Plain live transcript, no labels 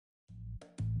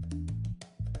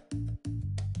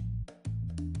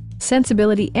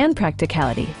Sensibility and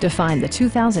practicality define the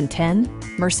 2010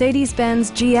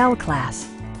 Mercedes-Benz GL-Class.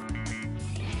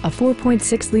 A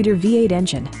 4.6-liter V8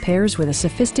 engine pairs with a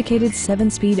sophisticated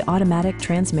 7-speed automatic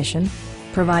transmission,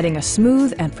 providing a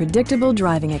smooth and predictable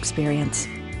driving experience.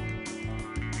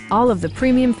 All of the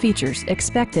premium features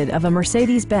expected of a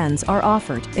Mercedes-Benz are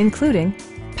offered, including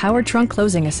power trunk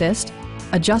closing assist,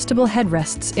 adjustable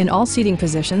headrests in all seating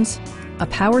positions, a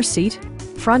power seat,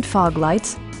 front fog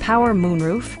lights, power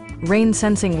moonroof,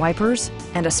 rain-sensing wipers,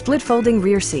 and a split-folding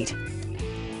rear seat.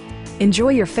 Enjoy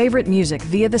your favorite music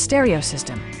via the stereo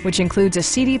system, which includes a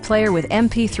CD player with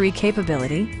MP3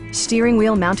 capability, steering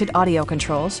wheel mounted audio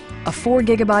controls, a 4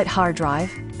 GB hard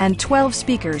drive, and 12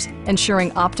 speakers, ensuring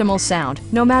optimal sound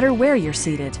no matter where you're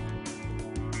seated.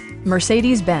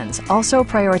 Mercedes-Benz also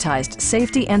prioritized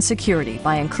safety and security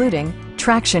by including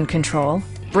traction control,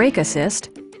 brake assist,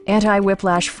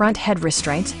 anti-whiplash front head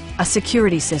restraints, a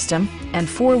security system, and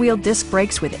 4-wheel disc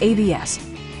brakes with ABS.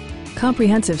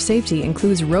 Comprehensive safety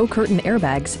includes row curtain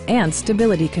airbags and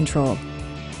stability control.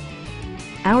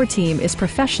 Our team is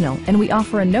professional and we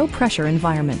offer a no-pressure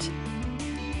environment.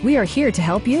 We are here to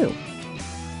help you.